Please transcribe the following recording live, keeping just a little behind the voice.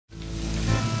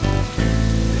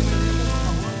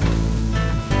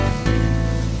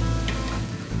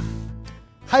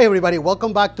Hi everybody,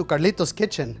 welcome back to Carlito's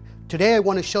Kitchen. Today I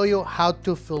want to show you how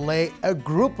to fillet a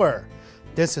grouper.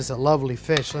 This is a lovely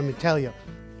fish, let me tell you.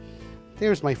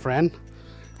 There's my friend.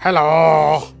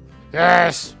 Hello,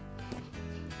 yes.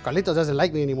 Carlito doesn't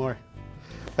like me anymore.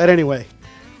 But anyway,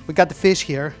 we got the fish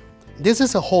here. This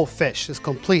is a whole fish, it's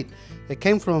complete. It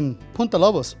came from Punta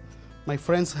Lobos. My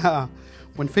friends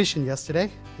went fishing yesterday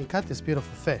and caught this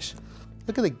beautiful fish.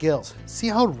 Look at the gills, see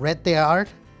how red they are?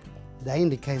 That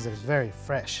indicates that it's very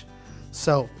fresh.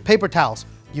 So paper towels,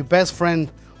 your best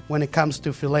friend when it comes to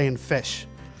filleting fish.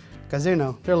 Because you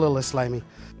know, they're a little slimy.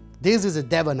 This is a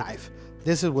Deva knife.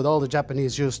 This is what all the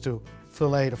Japanese use to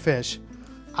fillet the fish.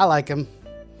 I like them.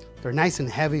 They're nice and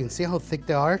heavy and see how thick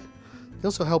they are? They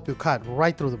also help you cut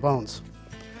right through the bones.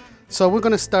 So we're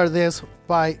gonna start this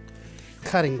by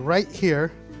cutting right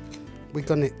here. We're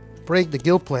gonna break the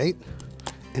gill plate.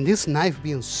 And this knife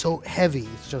being so heavy,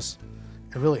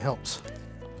 it really helps.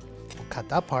 We'll cut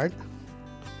that part.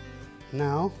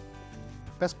 Now,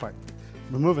 best part,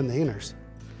 removing the inners.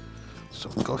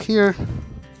 So we'll go here.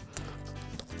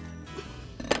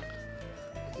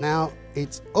 Now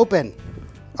it's open.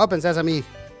 Open sesame.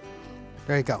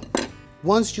 There you go.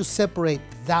 Once you separate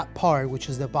that part, which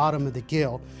is the bottom of the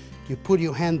gill, you put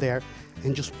your hand there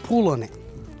and just pull on it.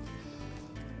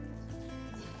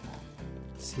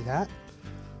 See that?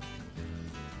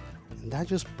 And that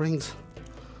just brings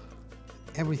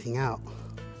everything out.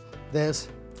 This,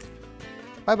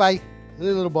 bye-bye, in a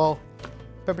little bowl.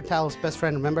 Paper towel's best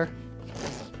friend, remember?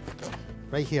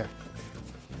 Right here.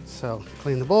 So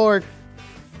clean the board,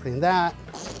 clean that.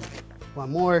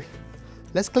 One more.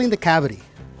 Let's clean the cavity.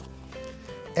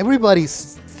 Everybody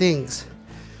thinks,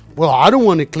 well, I don't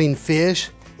want to clean fish.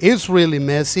 It's really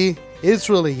messy. It's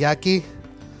really yucky.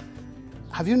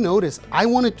 Have you noticed? I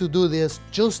wanted to do this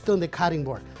just on the cutting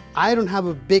board. I don't have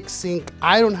a big sink.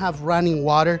 I don't have running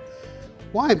water.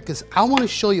 Why? Because I want to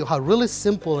show you how really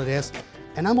simple it is.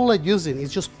 And I'm all using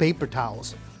is just paper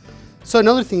towels. So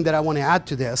another thing that I want to add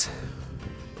to this,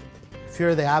 if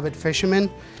you're the avid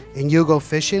fisherman and you go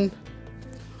fishing,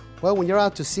 well, when you're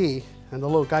out to sea and the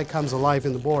little guy comes alive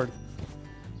in the board,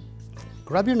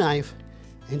 grab your knife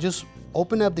and just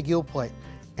open up the gill plate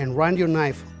and run your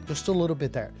knife just a little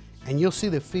bit there. And you'll see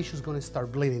the fish is going to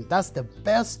start bleeding. That's the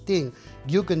best thing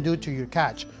you can do to your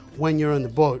catch when you're on the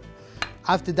boat.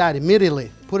 After that,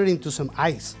 immediately put it into some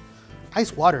ice.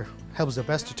 Ice water helps the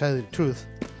best, to tell you the truth.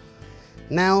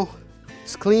 Now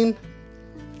it's clean.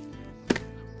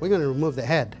 We're going to remove the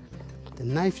head. The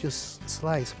knife just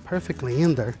slides perfectly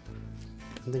in there.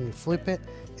 And then you flip it.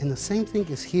 And the same thing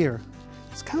is here.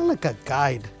 It's kind of like a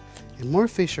guide. And more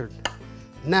fish are.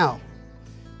 Now,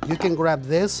 you can grab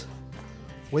this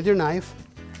with your knife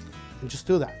and just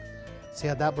do that. See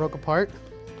how that broke apart?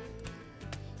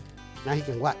 Now you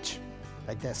can watch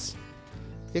like this.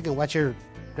 You can watch your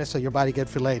rest of your body get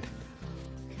filleted.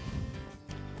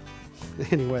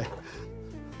 Anyway,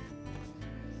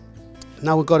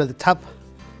 now we'll go to the top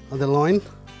of the loin.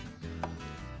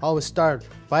 Always start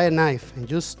by a knife and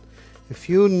just, if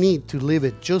you need to leave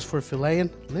it just for filleting,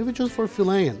 leave it just for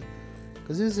filleting,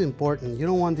 because this is important. You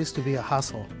don't want this to be a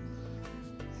hassle.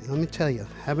 And let me tell you,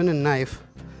 having a knife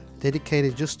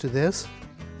dedicated just to this,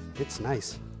 it's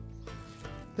nice.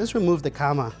 Let's remove the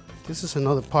kama. This is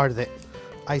another part that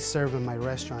I serve in my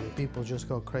restaurant and people just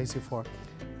go crazy for.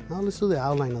 Now let's do the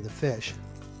outline of the fish.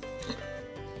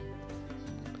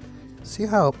 See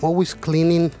how I'm always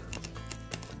cleaning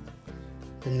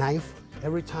the knife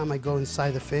every time I go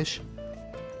inside the fish?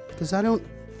 Because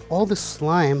all the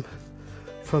slime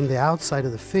from the outside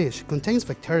of the fish contains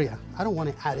bacteria. I don't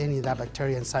want to add any of that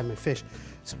bacteria inside my fish.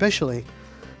 Especially,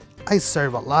 I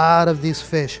serve a lot of these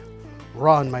fish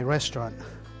raw in my restaurant.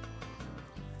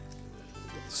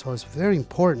 So it's very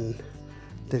important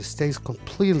that it stays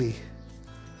completely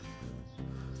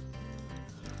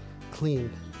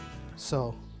clean.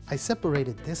 So I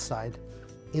separated this side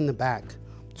in the back.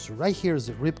 So right here is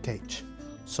the rib cage.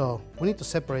 So we need to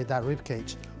separate that rib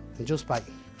cage. And just by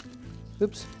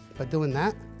doing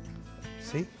that,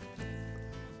 see,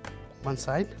 one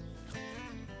side,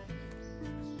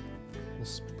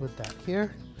 just put that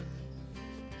here,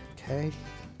 okay.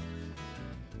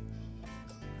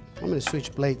 I'm gonna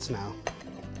switch blades now.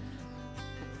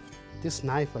 This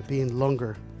knife, by being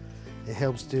longer, it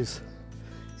helps to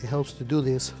do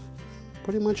this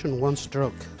pretty much in one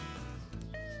stroke.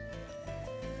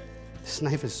 This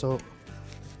knife is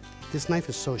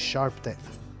so sharp that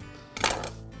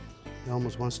it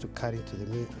almost wants to cut into the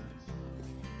meat.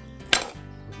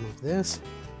 Remove this.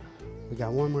 We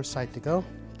got one more side to go.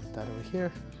 Put that over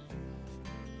here.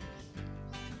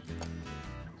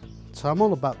 So I'm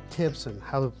all about tips and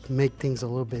how to make things a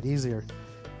little bit easier.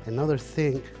 Another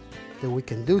thing that we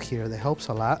can do here that helps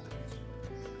a lot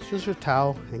is use your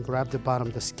towel and grab the bottom,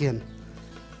 the skin.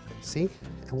 See,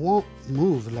 it won't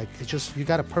move, like it's just, you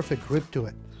got a perfect grip to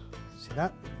it. See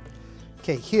that?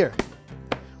 Okay, here,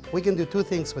 we can do two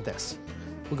things with this.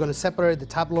 We're gonna separate the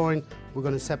top loin, we're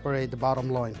gonna separate the bottom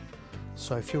loin.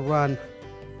 So if you run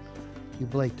your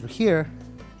blade through here,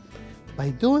 by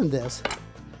doing this,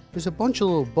 there's a bunch of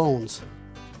little bones,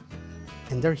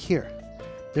 and they're here.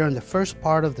 They're in the first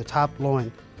part of the top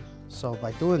loin. So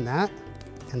by doing that,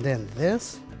 and then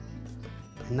this,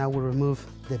 and now we'll remove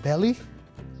the belly.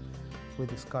 We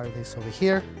discard this over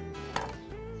here.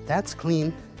 That's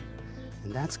clean,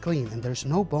 and that's clean, and there's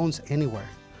no bones anywhere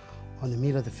on the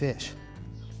meat of the fish.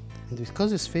 And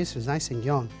because this fish is nice and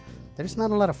young, there's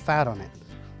not a lot of fat on it.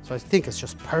 So I think it's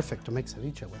just perfect to make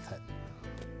ceviche with it.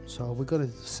 So we're gonna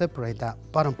separate that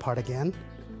bottom part again.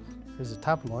 Here's the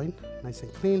top loin, nice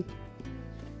and clean.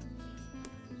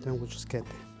 Then we'll just get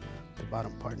the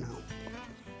bottom part now.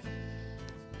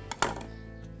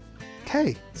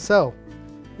 Okay, so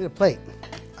need a plate.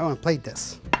 I want to plate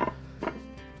this.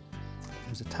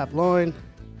 Here's the top loin.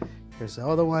 Here's the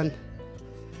other one.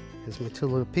 Here's my two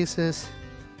little pieces.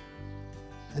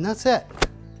 And that's it.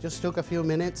 Just took a few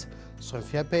minutes. So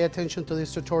if you pay attention to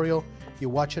this tutorial, you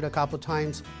watch it a couple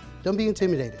times, don't be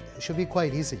intimidated. It should be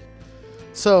quite easy.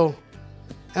 So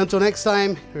until next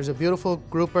time, here's a beautiful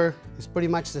grouper. It's pretty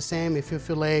much the same if you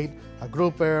fillet a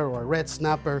grouper or a red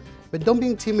snapper, but don't be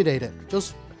intimidated.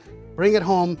 Just bring it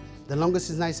home. The longest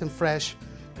it's nice and fresh,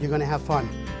 you're gonna have fun.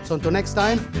 So until next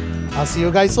time, I'll see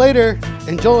you guys later.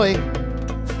 Enjoy.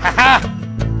 Ha ha!